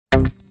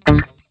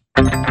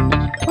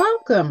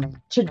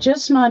Welcome to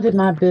Just Minded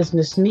My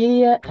Business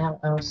Media,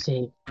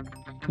 LLC,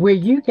 where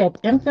you get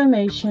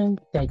information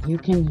that you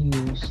can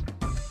use.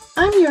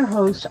 I'm your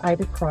host,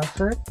 Ida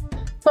Crawford.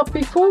 But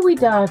before we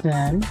dive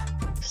in,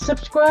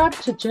 subscribe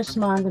to Just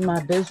Minded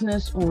My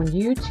Business on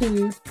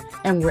YouTube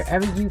and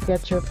wherever you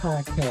get your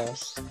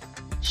podcasts.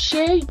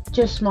 Share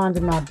Just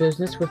Minded My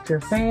Business with your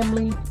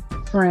family,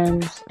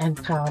 friends, and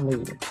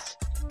colleagues.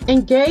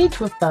 Engage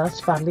with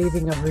us by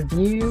leaving a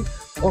review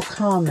or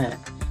comment.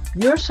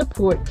 Your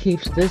support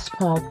keeps this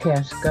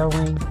podcast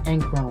going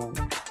and growing.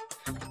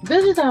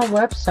 Visit our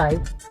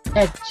website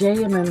at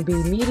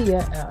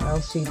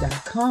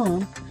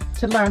jmmbmediallc.com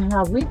to learn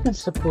how we can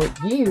support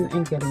you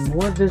in getting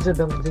more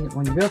visibility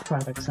on your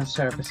products and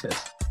services.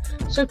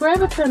 So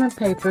grab a pen and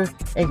paper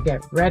and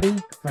get ready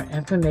for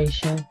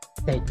information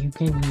that you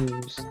can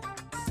use.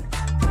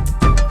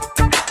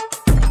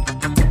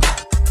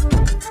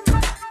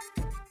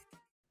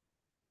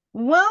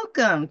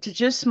 Welcome to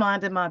Just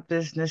Minded My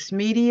Business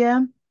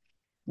Media,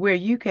 where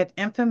you get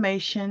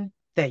information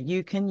that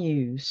you can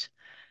use.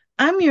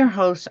 I'm your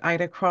host,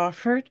 Ida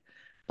Crawford,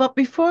 but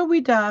before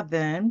we dive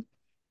in,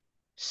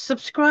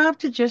 subscribe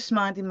to Just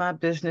Minding My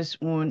Business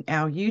on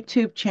our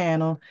YouTube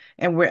channel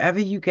and wherever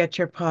you get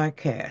your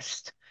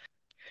podcast.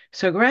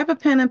 So grab a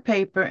pen and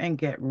paper and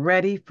get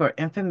ready for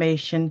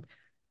information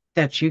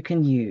that you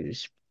can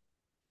use.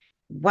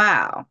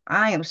 Wow,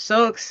 I am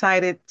so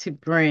excited to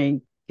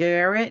bring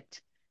Garrett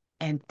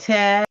and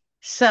Ted.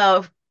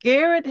 So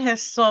Garrett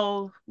has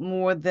sold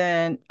more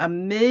than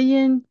 1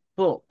 million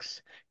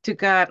books to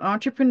guide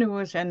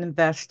entrepreneurs and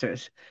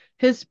investors.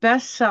 His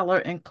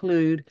bestsellers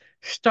include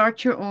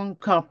Start Your Own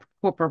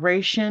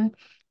Corporation,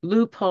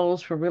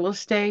 Loopholes for Real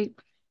Estate,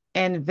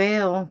 and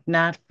Fail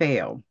Not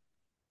Fail.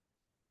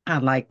 I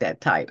like that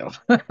title.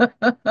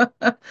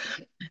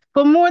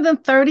 For more than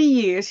 30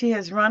 years, he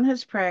has run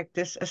his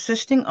practice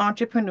assisting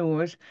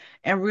entrepreneurs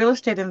and real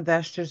estate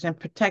investors in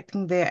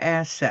protecting their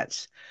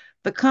assets.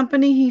 The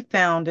company he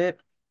founded,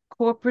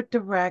 Corporate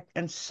Direct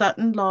and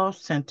Sutton Law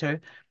Center,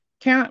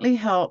 currently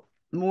help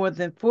more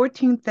than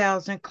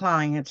 14,000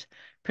 clients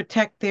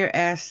protect their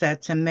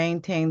assets and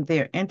maintain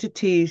their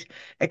entities,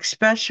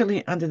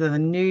 especially under the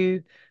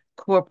new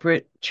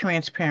Corporate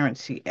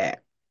Transparency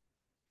Act.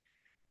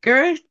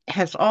 Garrett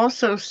has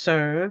also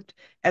served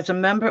as a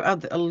member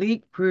of the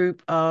elite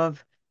group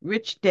of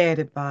Rich Dad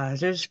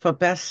Advisors for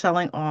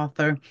best-selling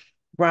author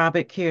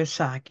Robert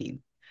Kiyosaki.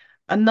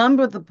 A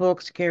number of the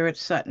books Garrett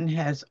Sutton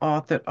has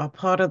authored are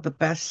part of the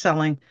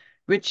best-selling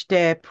Rich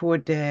Dad, Poor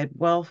Dad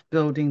wealth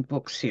building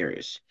book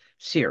series.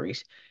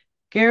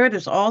 Garrett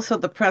is also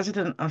the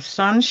president of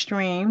Sunn,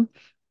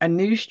 a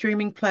new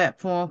streaming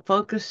platform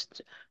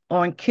focused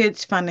on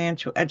kids'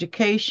 financial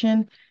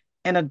education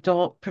and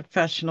adult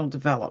professional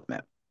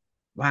development.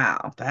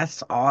 Wow,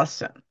 that's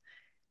awesome.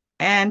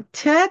 And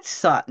Ted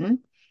Sutton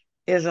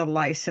is a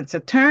licensed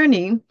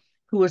attorney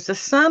who is the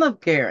son of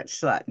Garrett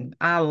Sutton.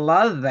 I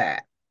love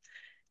that.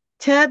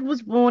 Ted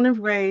was born and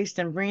raised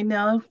in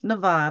Reno,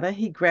 Nevada.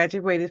 He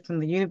graduated from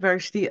the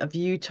University of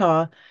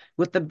Utah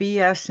with a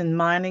BS in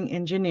mining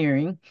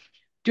engineering.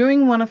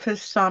 During one of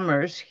his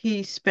summers,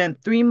 he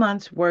spent 3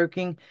 months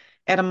working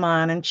at a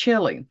mine in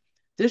Chile.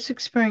 This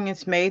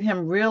experience made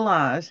him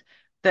realize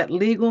that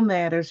legal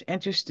matters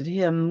interested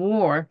him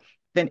more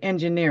than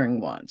engineering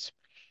ones.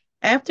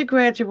 After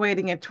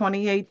graduating in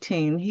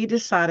 2018, he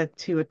decided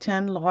to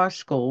attend law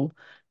school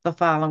the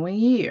following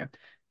year.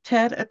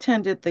 Ted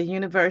attended the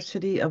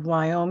University of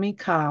Wyoming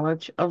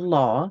College of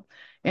Law.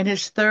 In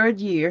his third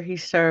year, he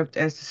served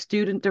as the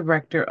student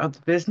director of the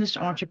Business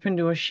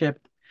Entrepreneurship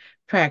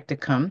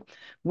Practicum,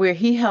 where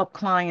he helped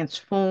clients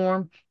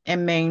form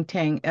and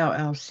maintain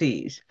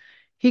LLCs.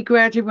 He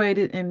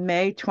graduated in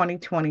May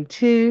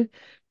 2022.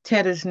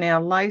 Ted is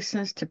now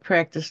licensed to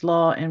practice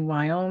law in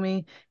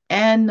Wyoming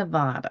and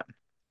Nevada.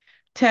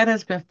 Ted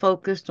has been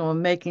focused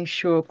on making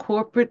sure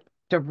corporate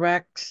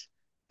directs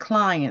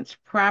clients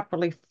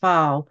properly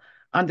file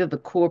under the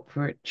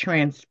Corporate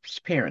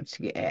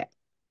Transparency Act.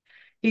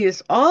 He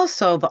is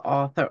also the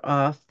author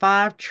of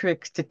 5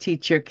 Tricks to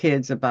Teach Your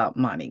Kids About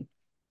Money.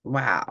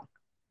 Wow,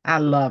 I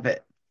love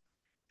it.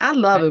 I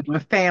love it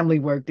when family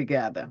work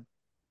together.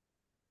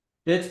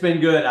 It's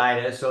been good,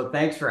 Ida. So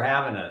thanks for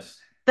having us.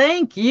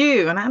 Thank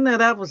you. And I know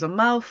that was a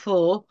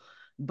mouthful,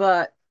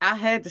 but I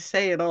had to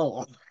say it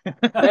all.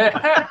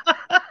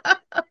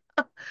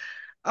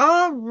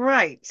 All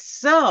right.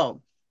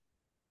 So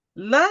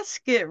let's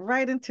get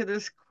right into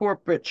this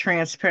Corporate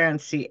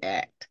Transparency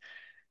Act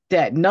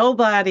that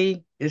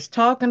nobody is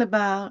talking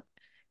about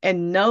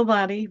and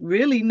nobody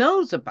really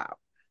knows about.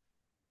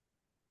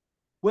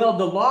 Well,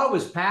 the law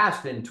was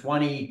passed in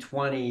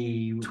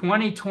 2020,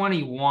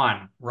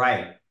 2021.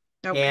 right?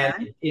 And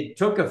Okay. it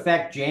took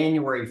effect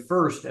January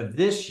 1st of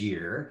this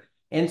year.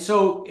 And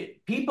so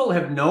people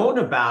have known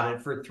about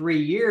it for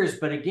 3 years,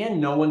 but again,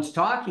 no one's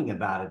talking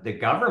about it. The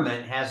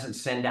government hasn't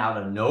sent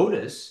out a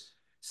notice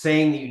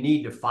saying that you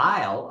need to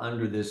file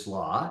under this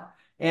law.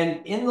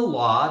 And in the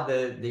law,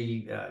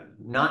 the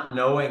not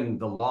knowing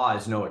the law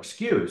is no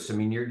excuse. I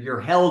mean,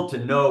 you're held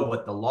to know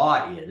what the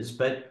law is,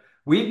 but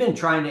we've been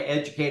trying to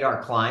educate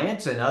our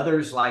clients and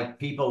others like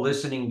people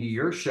listening to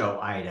your show,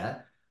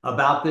 Ida,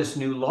 about this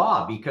new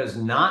law because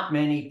not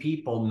many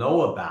people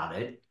know about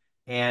it.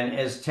 And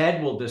as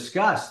Ted will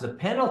discuss, the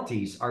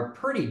penalties are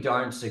pretty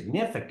darn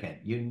significant.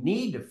 You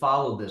need to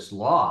follow this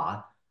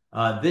law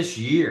this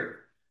year.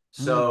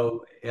 Mm.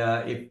 So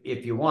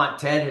if you want,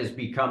 Ted has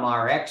become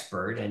our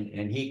expert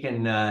and he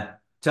can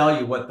tell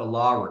you what the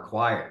law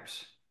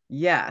requires.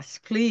 Yes,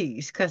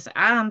 please, because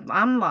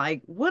I'm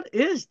like, what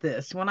is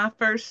this? When I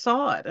first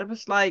saw it, it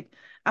was like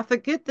I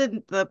forget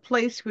the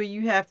place where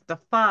you have to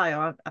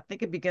file. I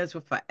think it begins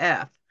with a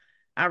F.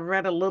 I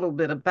read a little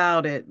bit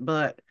about it,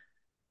 but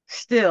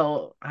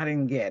still, I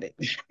didn't get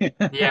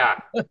it. Yeah.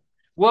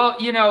 Well,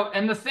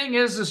 and the thing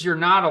is you're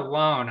not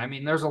alone. I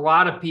mean, there's a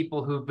lot of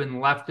people who've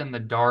been left in the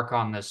dark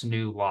on this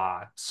new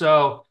law.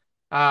 So,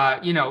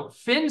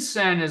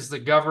 FinCEN is the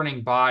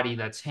governing body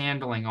that's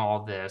handling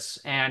all this.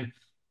 And,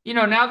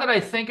 now that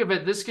I think of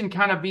it, this can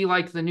kind of be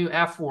like the new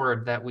F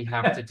word that we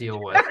have to deal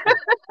with.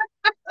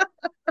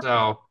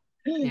 So,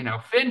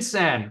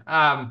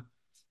 FinCEN.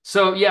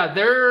 So yeah,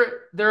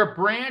 they're a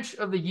branch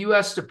of the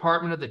U.S.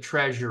 Department of the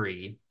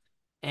Treasury,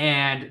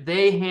 and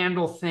they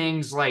handle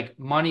things like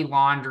money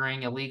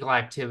laundering, illegal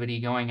activity,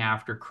 going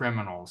after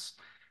criminals.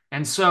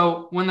 And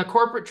so when the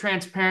Corporate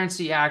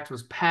Transparency Act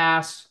was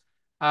passed,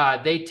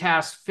 they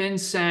tasked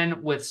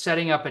FinCEN with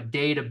setting up a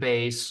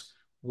database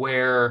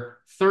where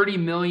 30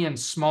 million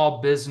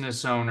small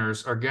business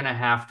owners are going to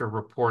have to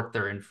report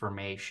their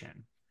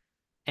information.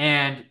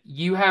 And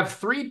you have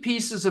three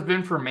pieces of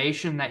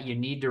information that you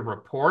need to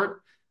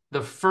report.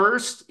 The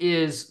first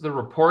is the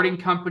reporting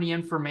company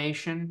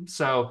information.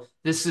 So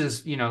this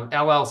is,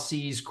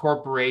 LLCs,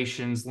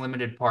 corporations,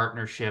 limited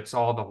partnerships,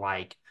 all the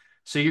like.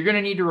 So you're going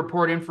to need to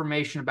report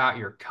information about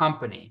your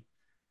company.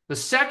 The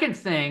second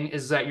thing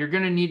is that you're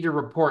going to need to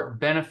report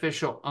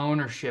beneficial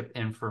ownership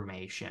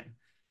information.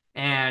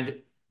 And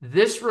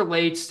this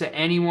relates to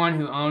anyone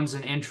who owns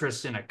an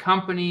interest in a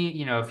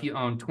company. If you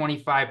own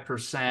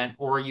 25%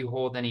 or you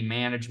hold any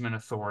management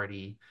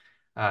authority,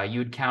 you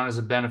would count as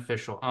a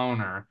beneficial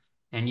owner,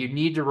 and you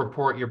need to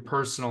report your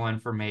personal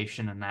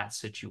information in that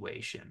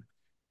situation.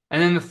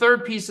 And then the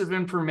third piece of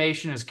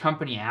information is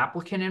company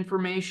applicant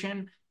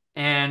information.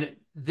 And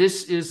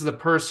this is the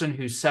person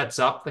who sets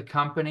up the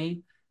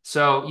company.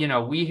 So,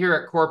 we here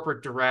at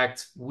Corporate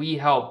Direct, we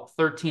help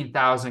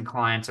 13,000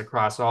 clients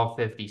across all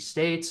 50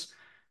 states.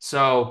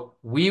 So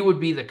we would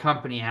be the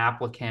company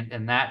applicant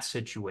in that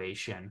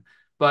situation.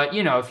 But,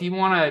 if you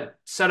want to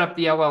set up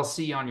the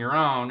LLC on your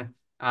own,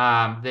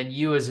 then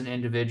you as an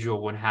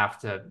individual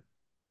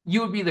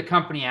you would be the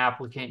company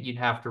applicant. You'd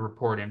have to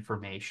report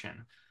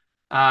information.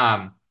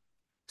 Um,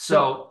 So,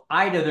 so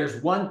Ida,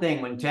 there's one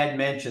thing when Ted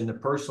mentioned the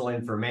personal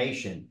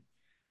information.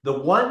 The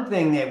one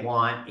thing they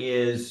want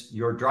is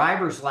your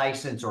driver's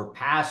license or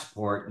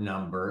passport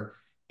number,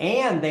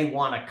 and they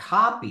want a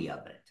copy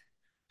of it.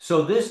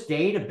 So, this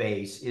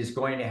database is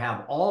going to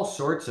have all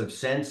sorts of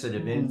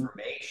sensitive Mm.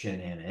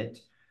 information in it.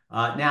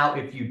 Now,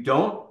 if you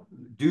don't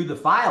do the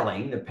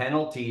filing, the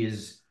penalty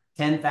is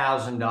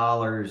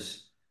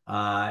 $10,000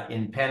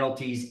 in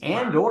penalties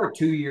and or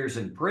 2 years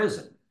in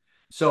prison.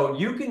 So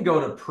you can go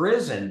to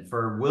prison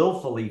for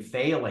willfully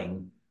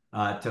failing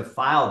to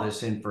file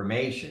this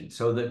information.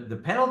 So the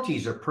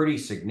penalties are pretty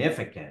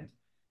significant.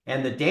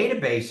 And the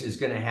database is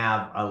going to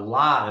have a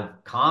lot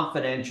of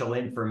confidential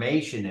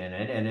information in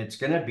it. And it's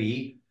going to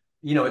be,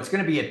 it's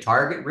going to be a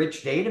target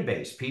rich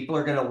database. People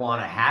are going to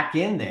want to hack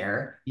in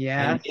there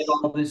and get Yes.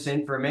 all this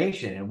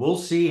information. And we'll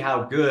see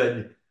how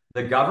good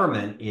the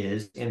government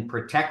is in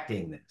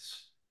protecting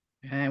this.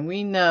 And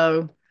we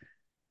know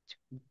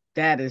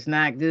that is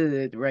not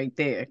good right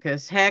there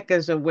because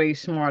hackers are way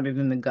smarter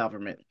than the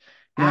government.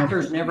 You know,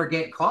 Hackers never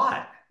get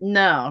caught.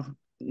 no,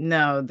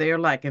 no, they're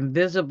like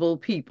invisible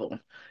people.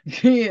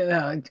 You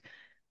know,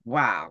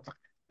 wow.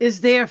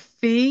 Is there a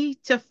fee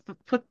to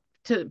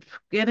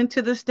get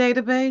into this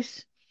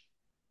database?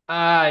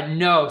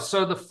 No.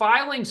 So the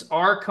filings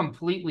are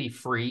completely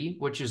free,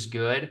 which is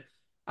good.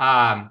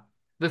 Um,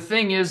 the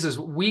thing is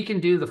we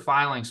can do the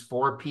filings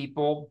for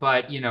people,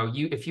 but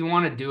if you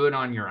want to do it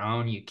on your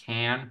own, you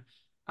can.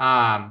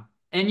 And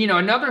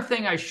another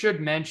thing I should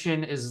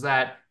mention is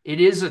that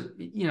it's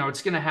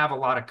going to have a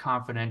lot of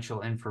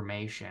confidential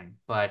information,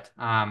 but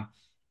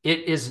it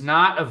is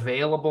not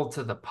available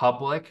to the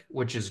public,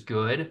 which is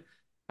good.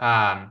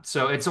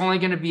 So it's only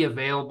going to be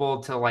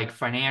available to like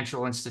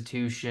financial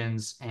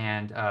institutions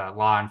and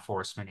law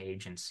enforcement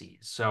agencies.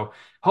 So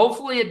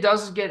hopefully it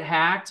doesn't get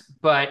hacked,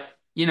 but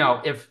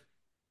if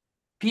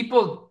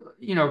people,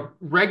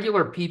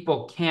 regular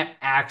people can't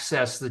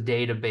access the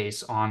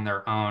database on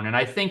their own. And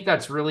I think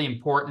that's really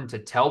important to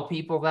tell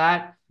people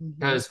that Mhm.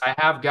 because I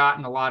have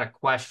gotten a lot of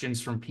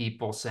questions from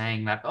people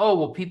saying that, oh,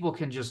 well, people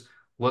can just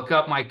look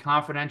up my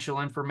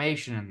confidential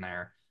information in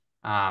there.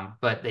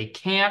 But they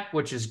can't,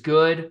 which is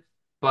good.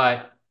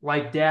 But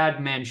like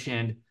Dad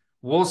mentioned,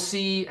 we'll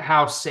see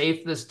how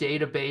safe this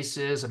database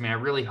is. I mean, I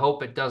really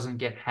hope it doesn't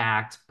get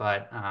hacked,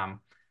 but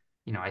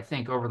I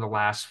think over the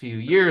last few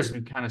years,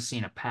 we've kind of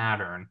seen a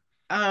pattern.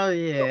 Oh So,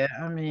 yeah.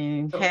 I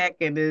mean,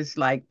 hacking is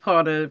like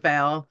part of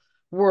our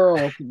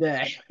world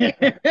today.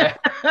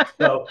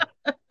 so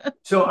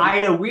So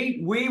Ida,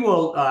 we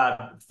will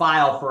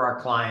file for our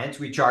clients.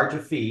 We charge a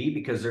fee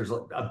because there's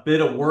a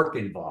bit of work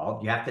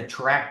involved. You have to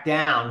track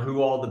down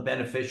who all the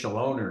beneficial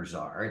owners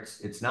are.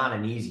 It's not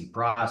an easy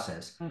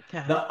process. The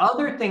Okay.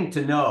 other thing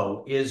to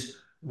know is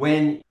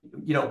when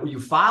you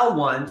file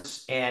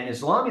once, and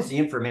as long as the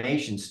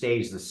information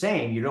stays the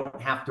same, you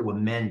don't have to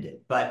amend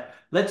it. But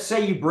let's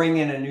say you bring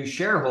in a new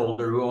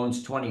shareholder who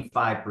owns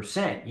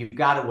 25%, you've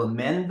got to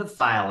amend the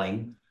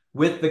filing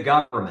with the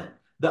government.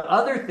 The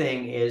other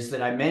thing is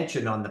that I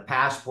mentioned on the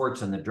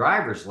passports and the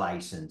driver's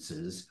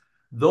licenses,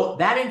 though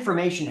that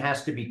information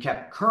has to be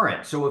kept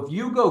current. So if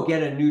you go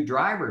get a new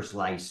driver's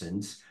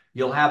license,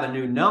 you'll have a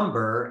new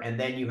number, and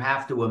then you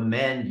have to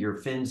amend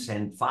your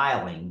FinCEN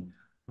filing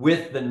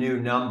with the new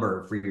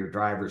number for your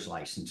driver's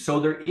license. So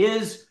there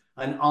is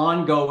an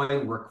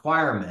ongoing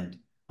requirement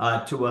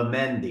to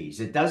amend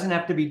these. It doesn't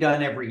have to be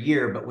done every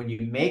year, but when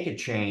you make a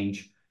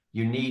change,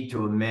 you need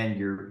to amend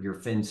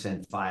your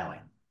FinCEN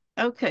filing.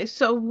 Okay.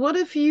 So what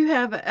if you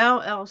have an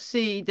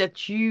LLC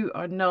that you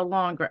are no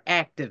longer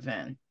active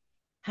in?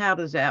 How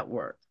does that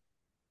work?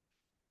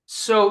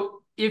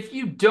 So if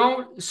you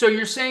don't, so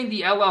you're saying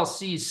the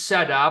LLC is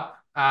set up,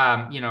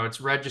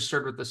 it's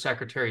registered with the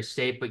Secretary of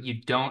State, but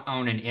you don't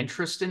own an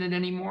interest in it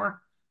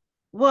anymore?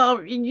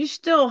 Well, you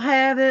still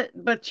have it,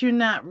 but you're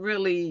not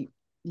really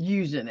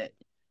using it.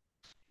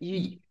 You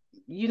Y-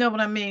 you know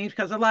what I mean?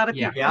 Because a lot of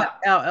Yeah. people have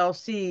Yeah.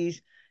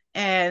 LLCs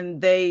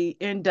and they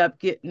end up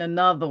getting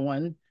another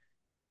one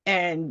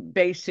and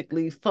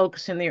basically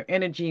focusing their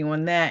energy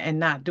on that and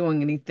not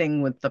doing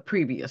anything with the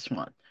previous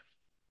one.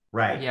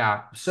 Right.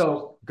 Yeah.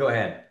 So go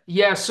ahead.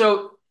 Yeah.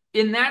 So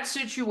in that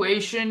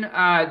situation,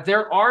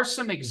 there are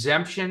some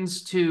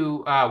exemptions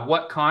to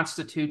what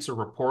constitutes a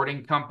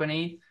reporting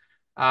company.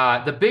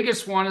 The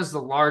biggest one is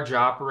the large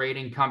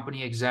operating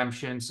company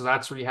exemption. So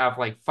that's where you have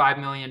like $5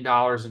 million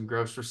in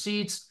gross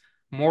receipts,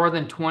 more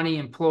than 20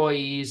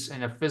 employees,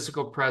 and a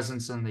physical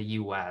presence in the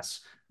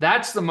US.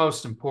 That's the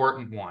most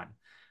important one.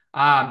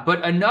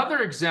 But another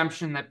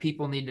exemption that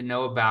people need to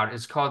know about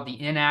is called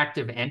the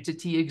inactive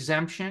entity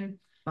exemption.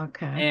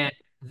 Okay. And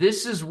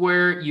this is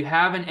where you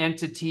have an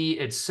entity,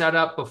 it's set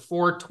up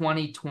before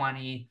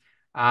 2020.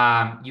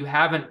 You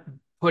haven't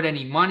put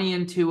any money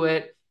into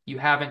it, you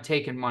haven't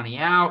taken money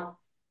out.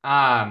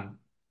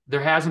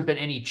 There hasn't been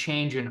any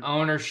change in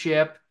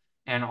ownership,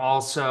 and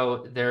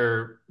also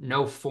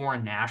no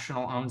foreign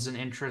national owns an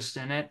interest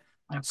in it.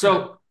 Okay.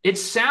 So it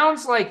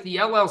sounds like the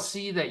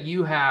LLC that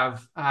you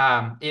have,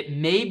 it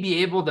may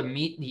be able to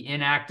meet the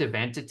inactive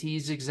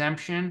entities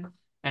exemption.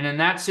 And in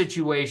that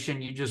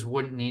situation, you just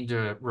wouldn't need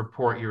to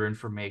report your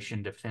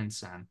information to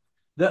FinCEN.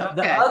 The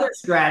Okay. other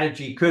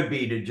strategy could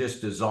be to just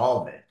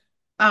dissolve it.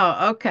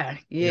 Oh, okay.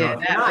 Yeah,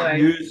 If you're that not way.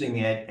 using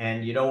it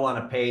and you don't want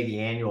to pay the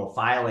annual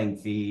filing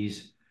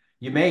fees,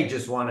 you may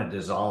just want to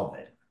dissolve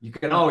it. You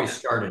can always Okay.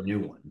 start a new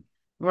one.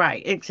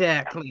 Right,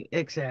 exactly,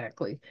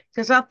 exactly.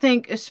 Because I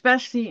think,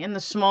 especially in the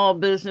small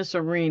business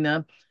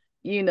arena,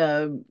 you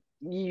know,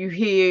 you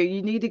hear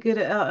you need to get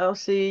an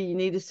LLC, you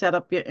need to set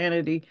up your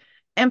entity,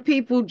 and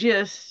people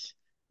just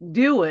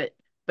do it.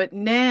 But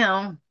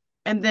now,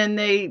 and then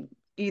they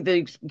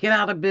either get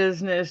out of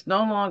business, no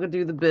longer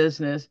do the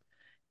business,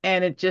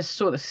 and it just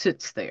sort of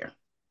sits there.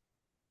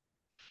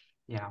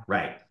 Yeah.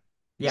 Right.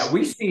 Yeah,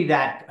 we see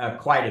that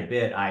quite a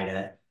bit,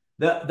 Ida.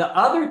 The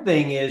other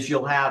thing is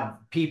you'll have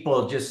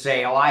people just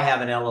say, "Oh, I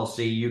have an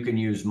LLC, you can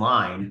use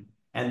mine,"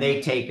 and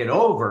they take it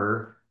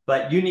over,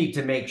 but you need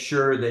to make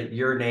sure that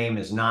your name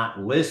is not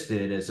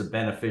listed as a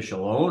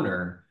beneficial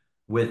owner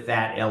with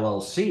that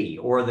LLC,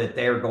 or that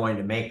they're going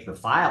to make the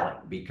filing,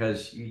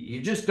 because you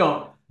just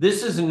don't.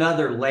 This is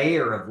another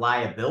layer of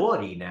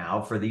liability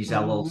now for these Hmm.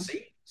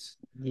 LLCs.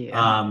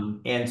 Yeah.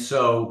 And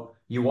so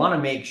you want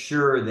to make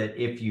sure that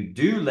if you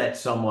do let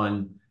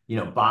someone,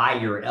 buy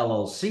your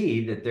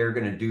LLC, that they're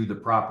going to do the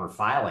proper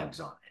filings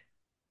on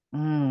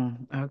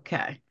it.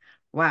 Okay.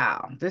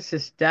 Wow. This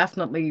is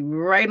definitely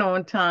right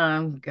on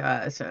time,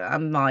 guys.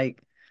 I'm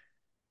like,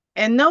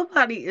 and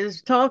nobody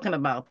is talking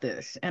about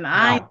this. And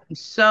I No. am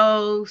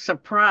so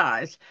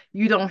surprised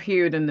you don't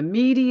hear it in the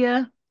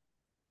media.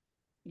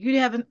 You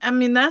haven't, I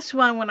mean, that's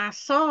why when I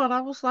saw it,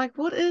 I was like,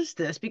 what is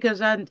this?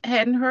 Because I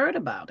hadn't heard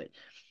about it.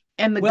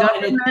 And the Well,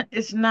 and government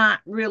is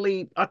not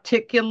really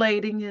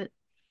articulating it.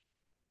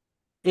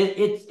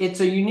 it's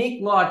a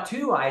unique law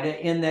too,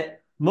 Ida, in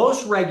that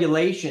most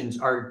regulations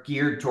are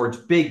geared towards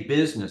big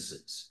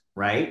businesses,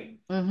 right?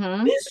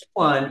 Mm-hmm. This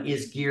one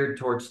is geared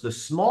towards the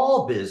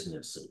small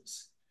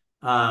businesses.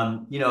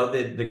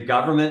 The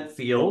government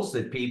feels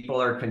that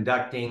people are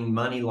conducting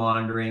money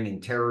laundering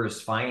and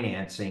terrorist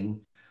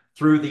financing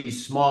through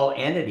these small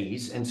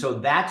entities. And so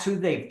that's who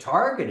they've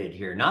targeted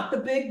here, not the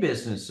big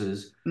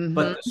businesses,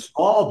 but the Mm-hmm.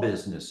 small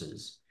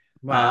businesses.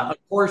 Wow. Of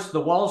course, the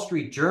Wall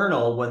Street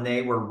Journal, when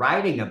they were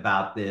writing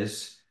about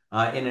this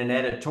in an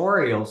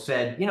editorial,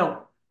 said,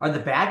 are the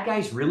bad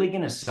guys really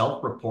going to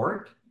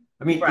self-report?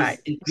 I mean, Right.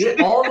 is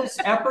all this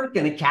effort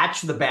going to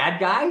catch the bad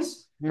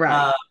guys?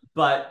 Right.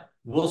 but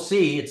we'll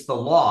see. It's the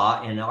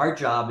law, and our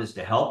job is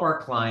to help our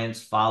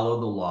clients follow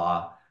the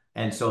law.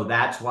 And so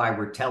that's why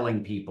we're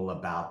telling people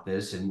about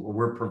this, and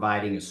we're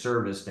providing a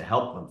service to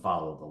help them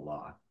follow the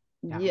law.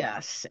 Yeah.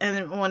 Yes.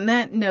 And on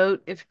that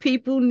note, if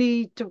people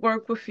need to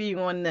work with you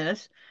on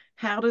this,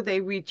 how do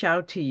they reach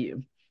out to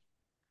you?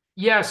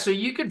 Yeah, so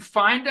you can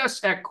find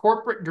us at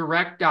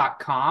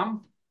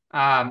corporatedirect.com.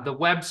 The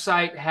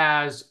website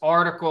has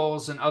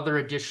articles and other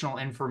additional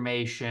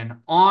information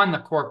on the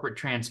Corporate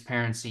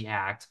Transparency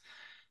Act.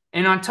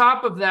 And on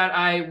top of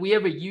that, we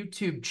have a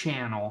YouTube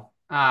channel.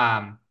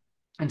 And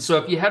so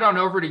if you head on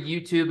over to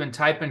YouTube and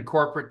type in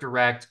Corporate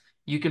Direct,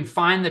 you can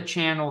find the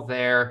channel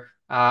there.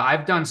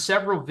 I've done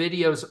several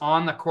videos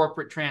on the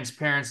Corporate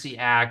Transparency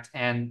Act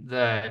and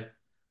the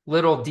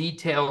little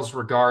details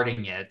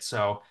regarding it.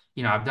 So,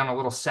 I've done a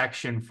little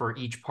section for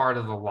each part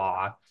of the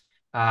law.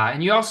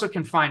 And you also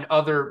can find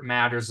other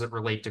matters that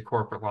relate to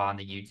corporate law on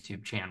the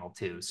YouTube channel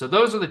too. So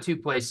those are the two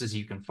places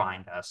you can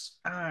find us.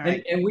 All And,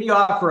 right. and we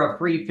offer a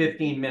free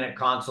 15-minute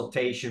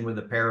consultation with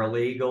a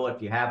paralegal.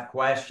 If you have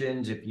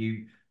questions, if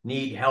you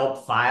need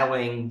help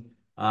filing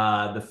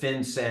the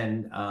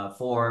FinCEN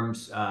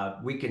forms,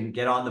 we can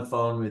get on the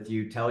phone with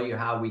you, tell you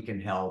how we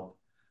can help.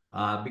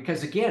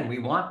 Because again, we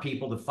want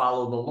people to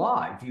follow the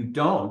law. If you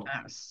don't,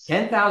 Yes.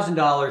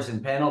 $10,000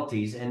 in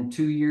penalties and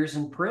 2 years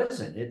in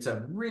prison. It's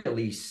a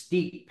really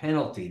steep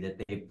penalty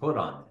that they put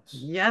on this.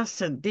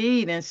 Yes,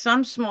 indeed. And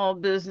some small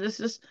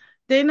businesses,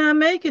 they're not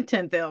making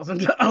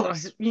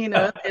 $10,000.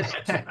 It's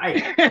That's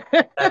right.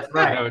 That's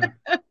right.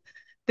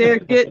 they're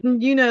getting,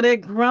 they're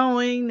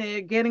growing,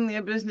 they're getting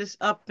their business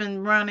up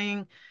and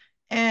running,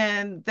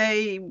 and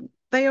they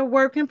are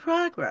work in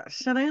progress.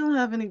 So they don't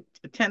have any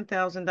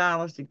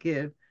 $10,000 to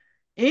give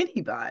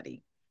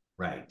anybody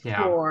Right.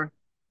 Yeah. for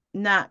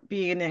not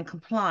being in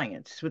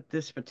compliance with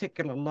this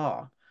particular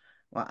law.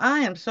 Well, I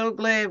am so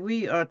glad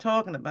we are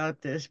talking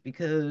about this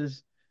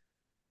because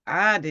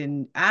I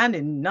didn't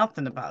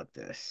nothing about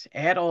this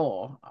at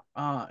all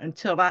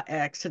until I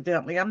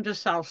accidentally, I'm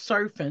just out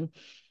surfing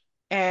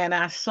and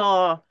I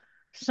saw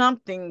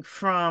something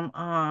from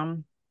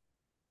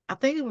I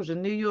think it was a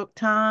New York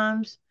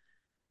Times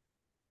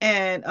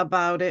and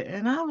about it,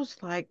 and I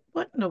was like,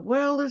 what in the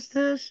world is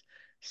this?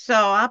 So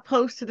I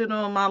posted it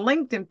on my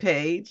LinkedIn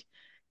page,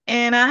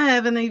 and I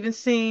haven't even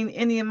seen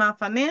any of my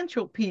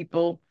financial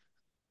people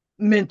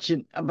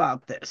mention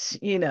about this.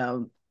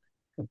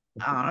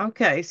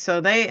 Okay, so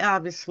they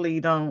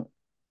obviously don't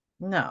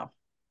know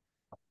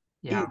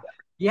Yeah. either.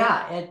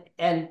 Yeah,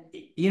 and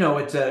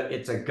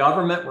it's a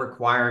government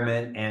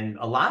requirement, and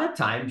a lot of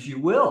times you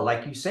will,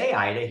 like you say,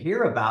 Ida,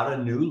 hear about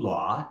a new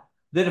law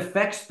that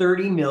affects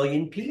 30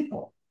 million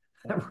people,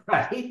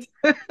 right?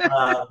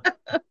 Uh,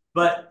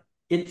 but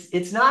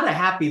it's not a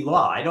happy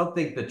law. I don't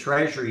think the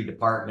Treasury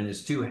Department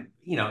is too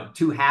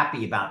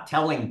happy about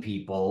telling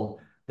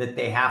people that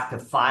they have to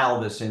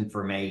file this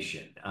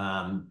information.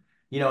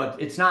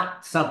 It's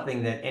not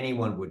something that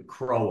anyone would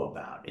crow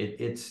about.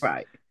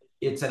 Right.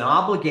 It's an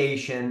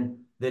obligation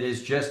that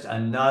is just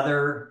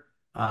another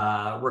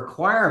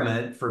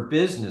requirement for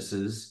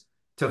businesses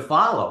to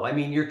follow. I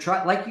mean,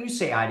 like you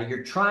say, Ida,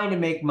 you're trying to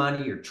make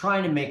money, you're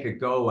trying to make a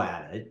go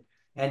at it.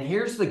 And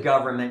here's the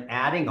government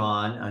adding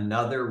on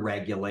another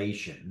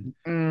regulation.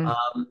 Mm,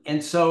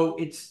 And so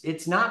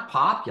it's not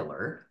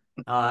popular.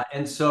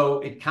 And so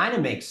it kind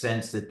of makes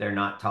sense that they're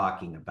not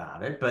talking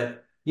about it.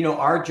 But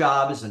our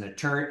job as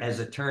as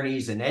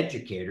attorneys and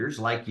educators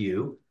like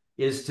you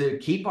is to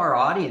keep our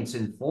audience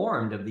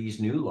informed of these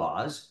new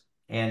laws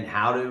and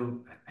how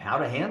to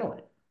handle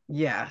it.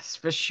 yes,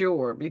 for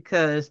sure,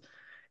 because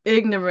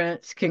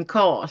ignorance can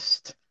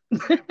cost.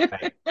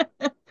 Right.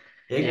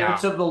 Yeah.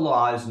 Ignorance of the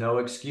law is no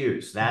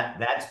excuse.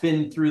 That's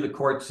been through the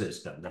court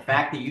system. The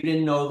fact that you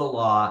didn't know the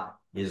law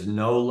has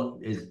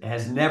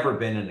never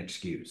been an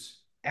excuse.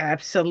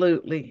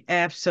 Absolutely,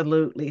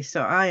 absolutely.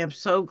 So I am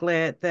so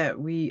glad that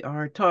we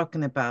are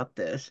talking about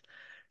this.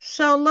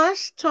 So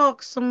let's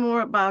talk some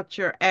more about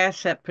your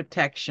asset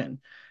protection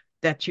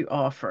that you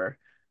offer.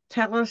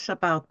 Tell us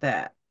about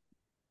that.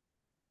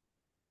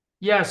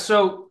 Yeah,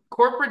 so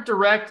Corporate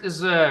Direct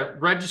is a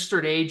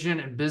registered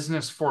agent and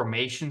business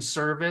formation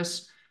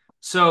service.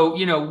 So,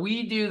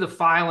 we do the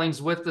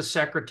filings with the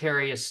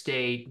Secretary of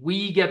State.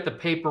 We get the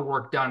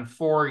paperwork done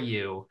for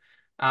you.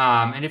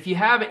 And if you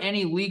have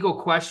any legal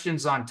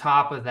questions on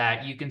top of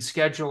that, you can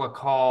schedule a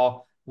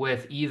call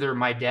with either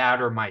my dad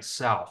or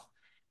myself.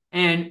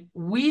 And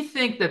we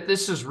think that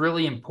this is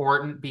really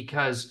important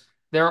because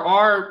there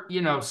are,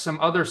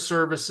 some other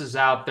services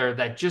out there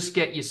that just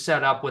get you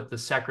set up with the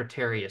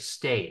Secretary of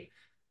State.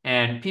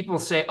 And people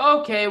say,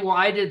 okay, well,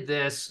 I did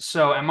this,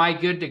 so am I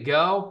good to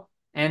go?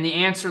 And the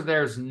answer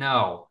there is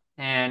no.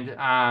 And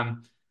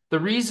the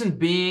reason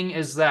being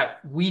is that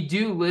we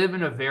do live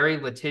in a very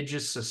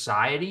litigious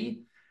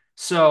society.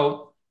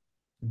 So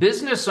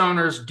business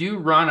owners do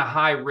run a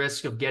high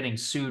risk of getting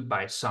sued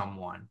by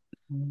someone.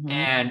 Mhm.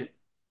 And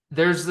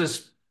there's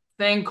this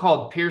thing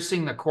called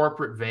piercing the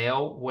corporate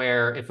veil,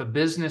 where if a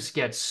business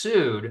gets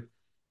sued,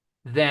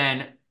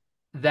 then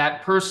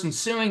that person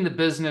suing the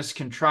business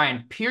can try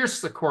and pierce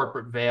the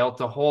corporate veil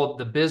to hold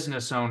the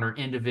business owner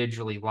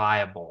individually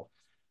liable.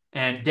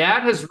 And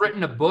Dad has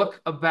written a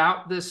book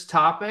about this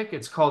topic.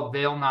 It's called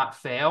Veil Not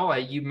Fail.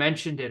 You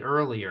mentioned it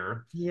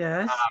earlier.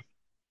 Yes.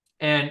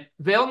 And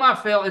Veil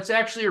Not Fail, it's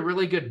actually a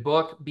really good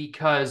book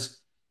because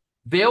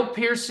veil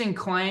piercing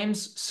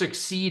claims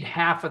succeed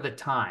half of the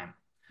time.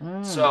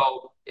 Mm.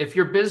 So if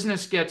your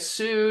business gets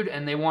sued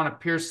and they want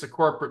to pierce the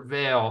corporate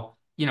veil,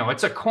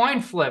 it's a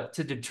coin flip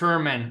to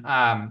determine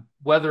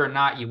whether or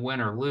not you win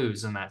or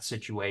lose in that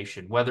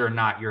situation, whether or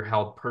not you're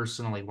held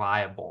personally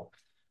liable.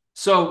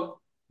 So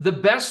the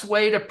best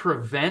way to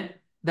prevent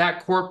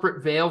that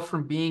corporate veil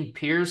from being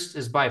pierced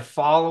is by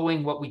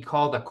following what we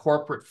call the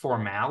corporate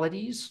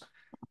formalities.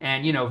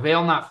 And,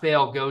 Veil Not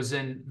Fail goes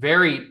in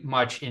very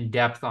much in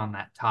depth on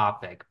that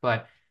topic.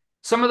 But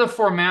some of the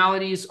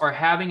formalities are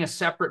having a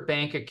separate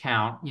bank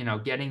account,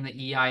 getting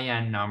the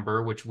EIN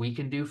number, which we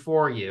can do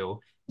for you,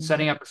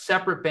 setting up a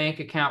separate bank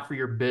account for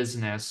your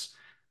business,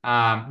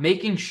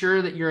 making sure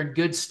that you're in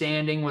good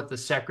standing with the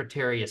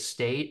Secretary of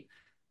State.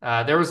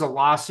 There was a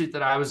lawsuit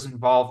that I was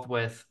involved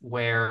with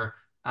where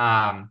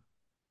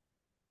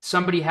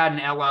somebody had an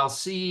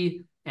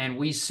LLC and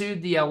we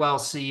sued the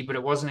LLC, but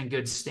it wasn't in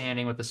good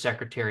standing with the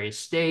Secretary of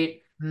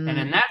State. And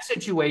in Mm. that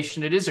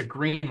situation, it is a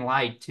green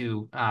light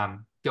to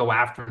go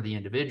after the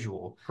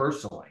individual.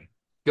 Personally.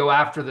 Go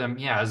after them,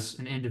 yeah, as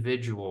an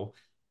individual.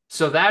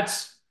 So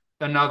that's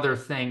another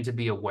thing to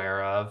be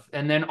aware of.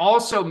 And then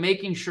also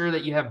making sure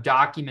that you have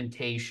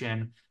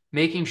documentation,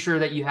 making sure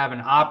that you have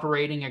an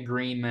operating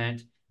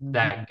agreement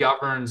that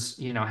governs,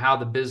 how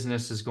the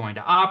business is going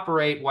to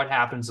operate, what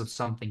happens if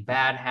something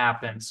bad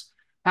happens,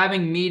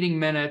 having meeting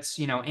minutes,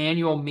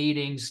 annual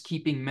meetings,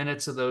 keeping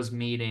minutes of those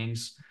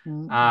meetings.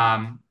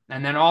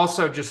 And then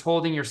also just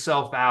holding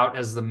yourself out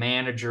as the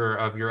manager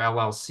of your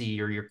LLC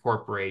or your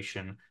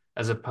corporation,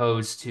 as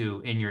opposed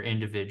to in your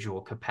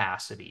individual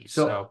capacity.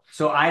 So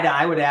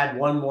I would add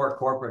one more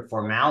corporate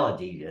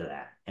formality to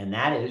that, and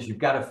that is you've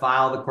got to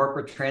file the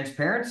Corporate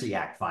Transparency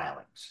Act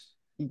filings.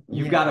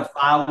 You've got to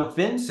file with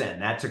FinCEN.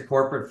 That's a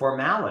corporate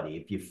formality.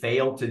 If you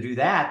fail to do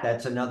that,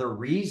 that's another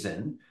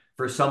reason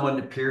for someone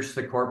to pierce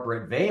the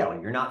corporate veil.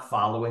 You're not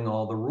following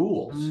all the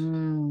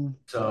rules.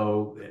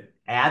 So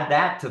add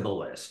that to the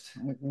list.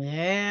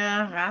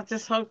 Yeah, I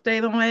just hope they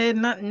don't add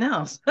nothing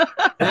else.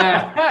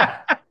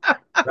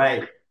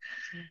 Right.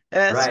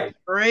 That's Right.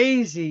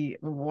 crazy.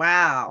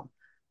 Wow.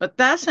 But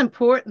that's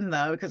important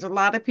though, because a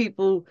lot of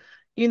people,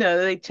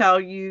 they tell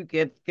you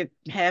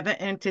have an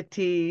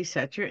entity,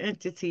 set your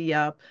entity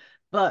up,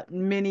 but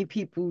many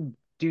people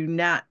do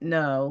not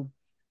know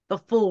the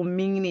full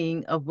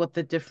meaning of what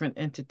the different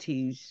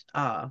entities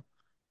Yeah.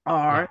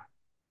 are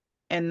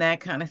and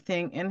that kind of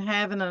thing. And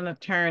having an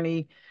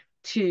attorney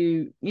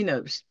to,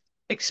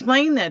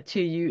 explain that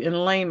to you in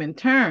layman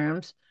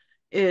terms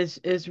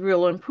is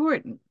real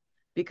important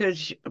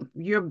because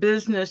your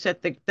business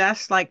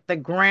that's like the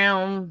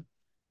ground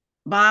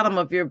bottom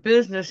of your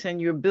business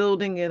and you're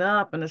building it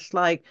up. And it's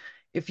like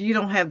if you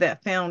don't have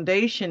that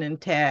foundation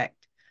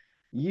intact,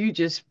 you're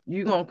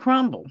gonna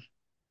crumble.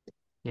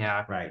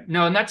 Yeah. Right.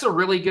 No, and that's a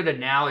really good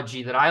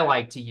analogy that I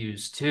like to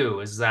use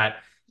too, is that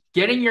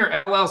getting your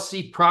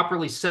LLC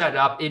properly set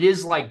up, it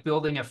is like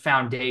building a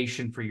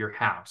foundation for your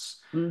house.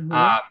 Mm-hmm.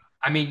 I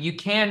mean, you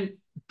can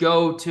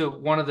go to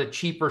one of the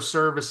cheaper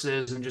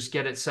services and just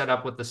get it set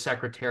up with the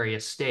Secretary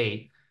of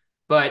State.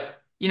 But,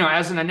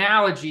 as an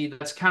analogy,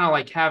 that's kind of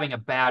like having a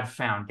bad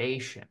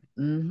foundation.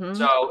 Mm-hmm.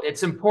 So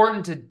it's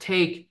important to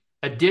take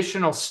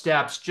additional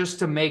steps just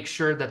to make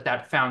sure that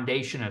that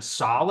foundation is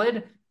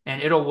solid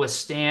and it'll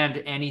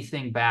withstand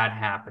anything bad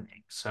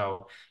happening.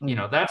 So,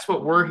 that's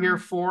what we're here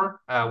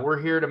for.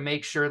 We're here to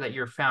make sure that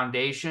your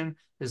foundation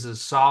is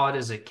as solid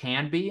as it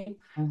can be.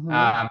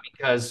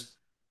 Because,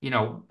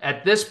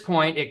 at this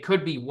point, it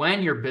could be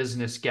when your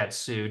business gets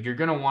sued, you're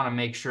going to want to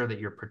make sure that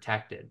you're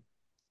protected.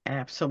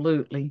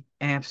 Absolutely.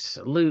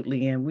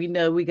 Absolutely. And we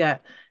know we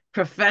got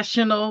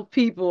professional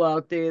people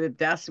out there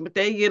that's what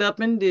they get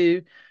up and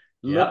do.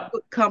 Look Yep.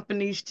 for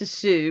companies to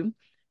sue,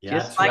 Yeah,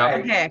 just that's like the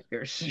right.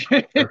 hackers.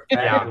 Perfectly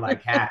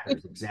like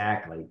hackers,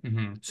 exactly.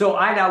 So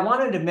I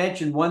wanted to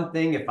mention one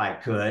thing if I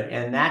could,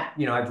 and that,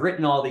 I've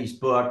written all these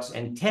books,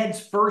 and Ted's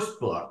first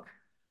book,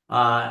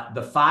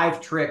 The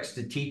 5 Tricks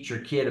to Teach Your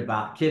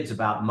Kids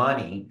About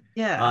Money,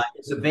 Yeah.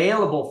 is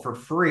available for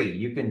free.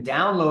 You can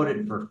download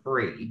it for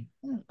free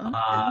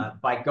Okay.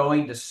 by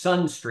going to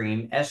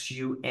Sunstream,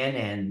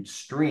 SUNN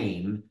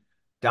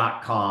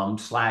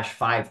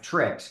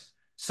stream.com/5tricks.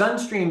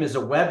 Sunstream is a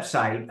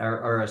website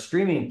or a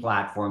streaming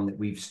platform that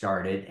we've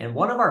started, and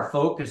one of our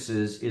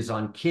focuses is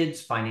on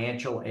kids'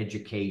 financial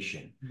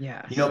education.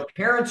 Yes.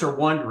 Parents are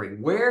wondering,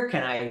 where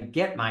can I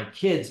get my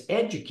kids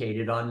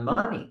educated on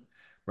money,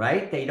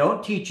 right? They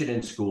don't teach it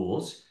in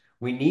schools.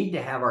 We need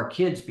to have our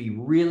kids be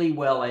really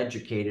well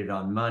educated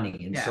on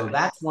money. And so Yes.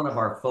 that's one of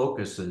our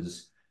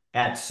focuses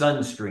at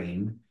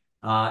Sunstream.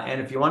 And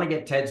if you want to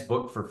get Ted's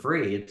book for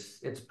free,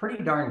 it's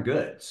pretty darn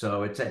good.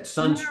 So it's at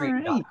All right.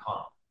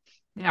 sunstream.com.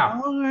 Yeah.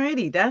 All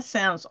righty, that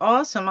sounds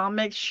awesome. I'll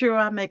make sure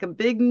I make a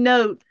big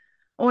note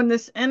on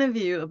this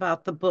interview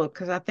about the book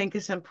because I think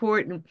it's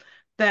important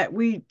that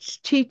we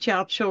teach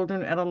our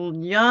children at a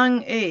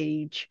young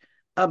age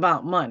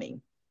about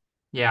money.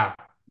 Yeah.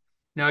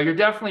 No, you're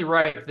definitely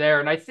right there.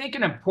 And I think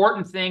an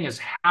important thing is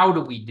how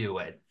do we do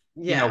it?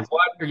 Yes.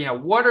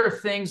 What are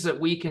things that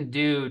we can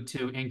do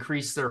to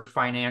increase their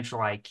financial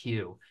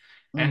IQ?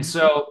 And Mhm.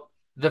 so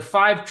the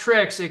five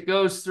tricks, it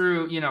goes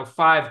through,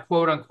 five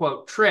quote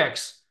unquote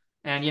tricks.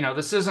 And,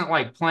 this isn't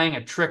like playing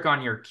a trick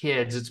on your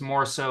kids. It's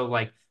more so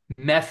like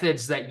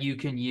methods that you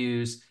can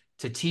use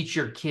to teach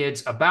your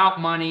kids about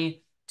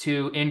money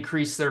to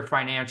increase their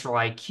financial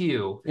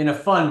IQ in a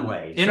fun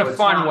way. in a So it's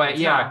fun not way. it's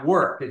Yeah. not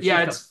work. It's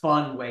Yeah. just a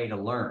fun way to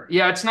learn.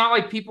 Yeah, it's not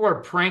like people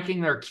are pranking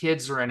their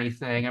kids or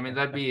anything. I mean,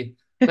 that'd be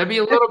a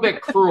little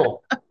bit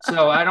cruel.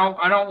 So I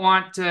don't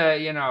want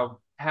to,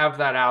 have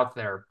that out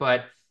there.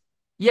 But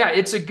yeah,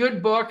 it's a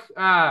good book.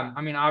 I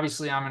mean,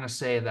 obviously I'm going to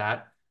say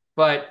that,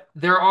 but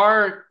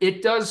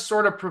it does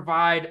sort of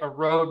provide a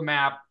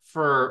roadmap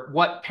for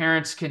what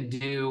parents can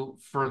do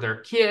for their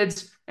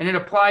kids, and it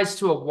applies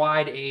to a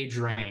wide age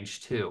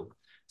range too.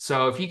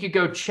 So if you could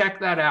go check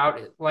that out,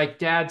 like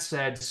Dad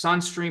said,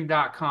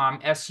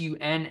 sunstream.com,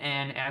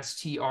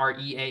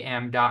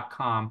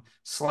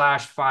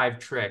 sunnstream.com/5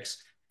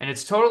 tricks. And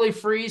it's totally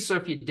free. So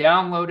if you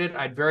download it,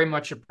 I'd very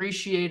much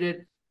appreciate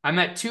it. I'm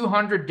at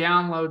 200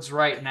 downloads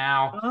right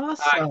now.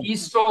 Awesome.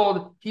 He's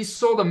sold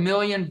 1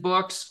 million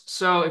books.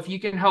 So if you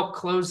can help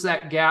close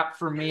that gap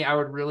for me, I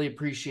would really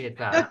appreciate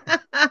that.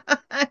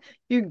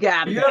 You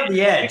got You it. have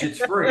the edge. It's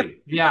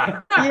free.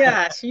 Yeah.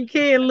 Yes, you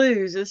can't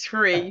lose. It's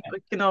free. You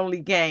can only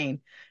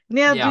gain.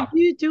 Now, do Yeah.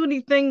 you do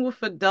anything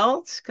with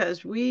adults?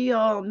 Because we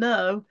all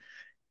know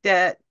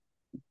that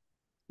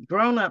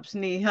grown-ups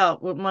need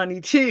help with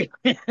money too.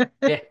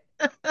 Yeah.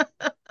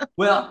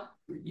 Well,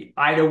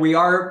 Ida, we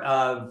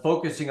are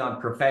focusing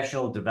on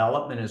professional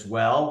development as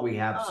well. We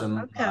have Oh,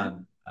 some okay.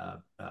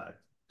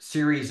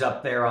 series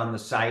up there on the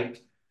site,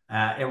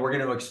 and we're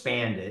going to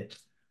expand it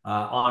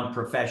on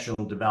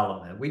professional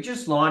development. We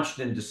just launched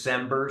in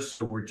December,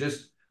 so we're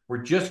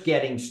just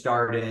getting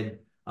started.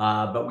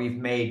 But we've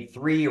made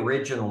 3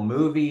 original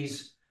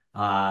movies.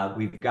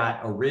 We've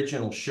got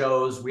original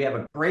shows. We have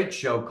a great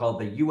show called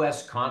The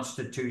U.S.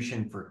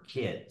 Constitution for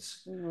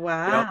Kids. And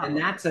Wow.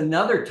 that's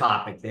another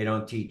topic they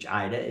don't teach,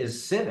 Ida,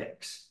 is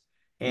civics.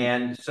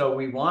 And so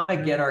we want to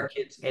get our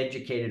kids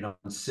educated on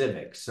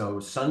civics. So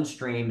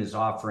Sunstream is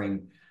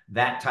offering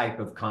that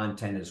type of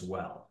content as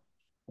well.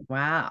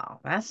 Wow,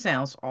 that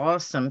sounds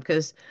awesome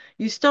because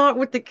you start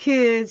with the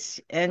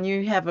kids and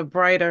you have a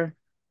brighter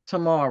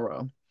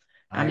tomorrow.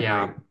 I I mean,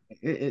 agree.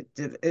 Yeah.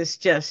 it's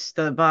just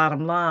the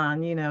bottom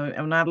line, and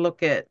when I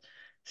look at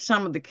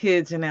some of the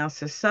kids in our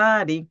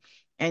society,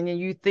 and then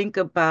you think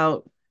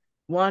about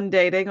one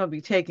day they're gonna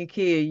be taking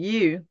care of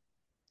you,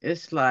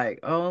 it's like,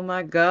 oh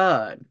my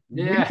God,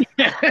 we Yeah.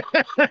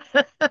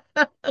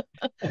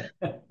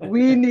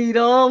 we need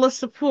all the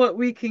support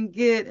we can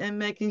get in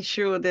making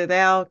sure that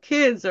our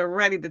kids are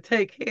ready to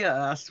take care of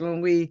us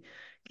when we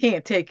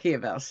can't take care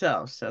of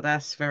ourselves. So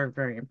that's very,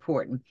 very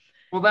important.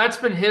 Well, that's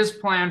been his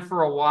plan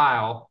for a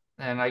while,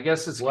 and I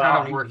guess it's kind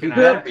Well, of he working Good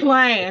out. better be.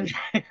 plan.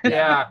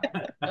 Yeah.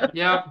 Yeah.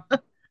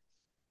 Yep.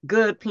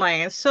 Good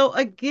plan. So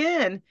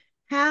again,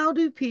 how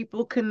do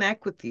people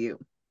connect with you?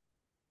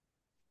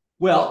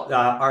 Well,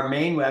 our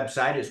main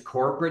website is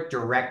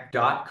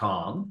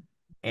corporatedirect.com.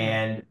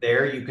 And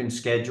there you can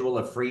schedule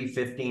a free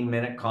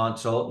 15-minute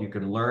consult. You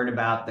can learn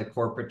about the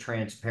Corporate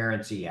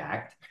Transparency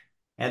Act.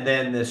 And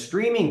then the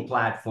streaming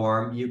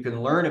platform, you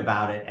can learn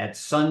about it at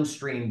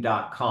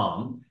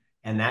sunstream.com.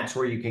 And that's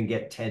where you can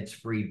get Ted's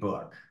free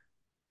book.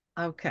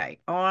 Okay,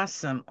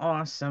 awesome,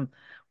 awesome.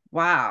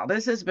 Wow,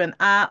 this has been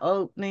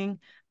eye-opening.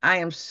 I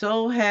am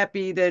so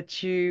happy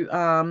that you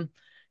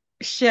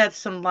shed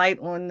some light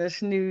on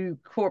this new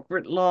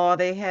corporate law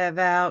they have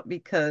out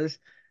because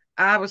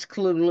I was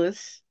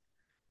clueless,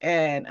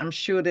 and I'm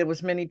sure there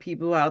was many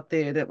people out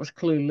there that was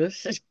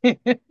clueless.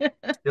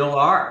 Still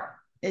are.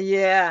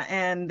 Yeah,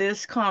 and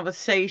this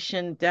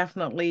conversation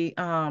definitely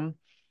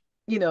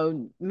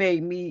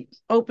made me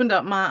opened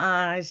up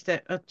my eyes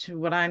to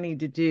what I need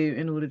to do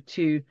in order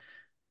to,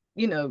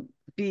 you know,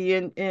 be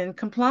in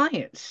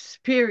compliance,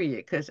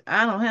 period. Because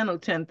I don't have no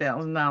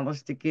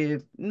 $10,000 to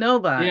give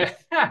nobody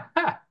Yeah.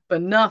 for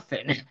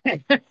nothing.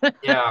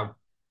 Yeah.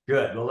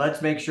 Good. Well,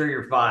 let's make sure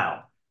you're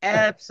filed.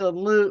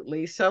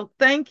 Absolutely. So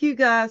thank you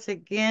guys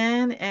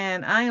again,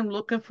 and I am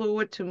looking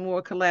forward to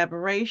more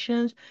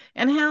collaborations.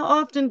 And how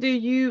often do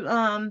you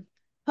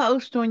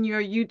post on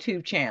your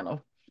YouTube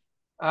channel?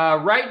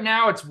 Right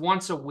now it's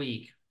once a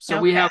week. So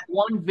we Okay. have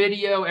one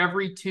video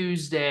every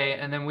Tuesday,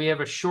 and then we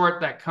have a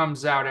short that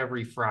comes out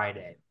every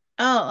Friday.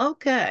 Oh,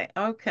 okay.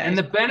 Okay. And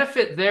the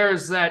benefit there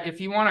is that if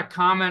you want to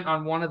comment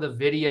on one of the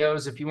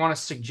videos, if you want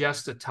to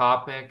suggest a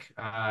topic,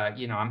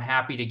 I'm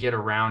happy to get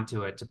around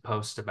to it to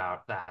post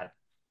about that.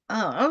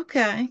 Oh,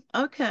 okay.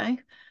 Okay.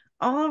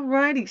 All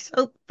righty.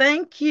 So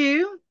thank you.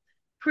 Yeah. Thanks,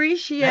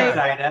 Appreciate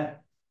Ida.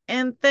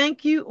 And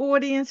thank you,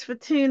 audience, for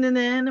tuning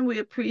in, and we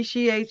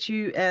appreciate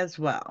you as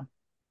well.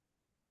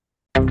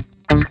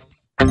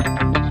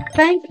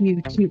 Thank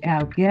you to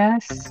our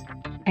guests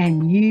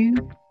and you,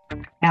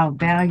 our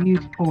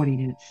valued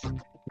audience,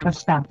 for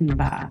stopping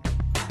by.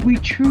 We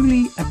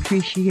truly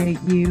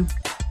appreciate you.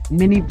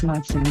 Many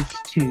blessings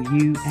to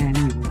you and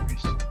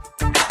yours.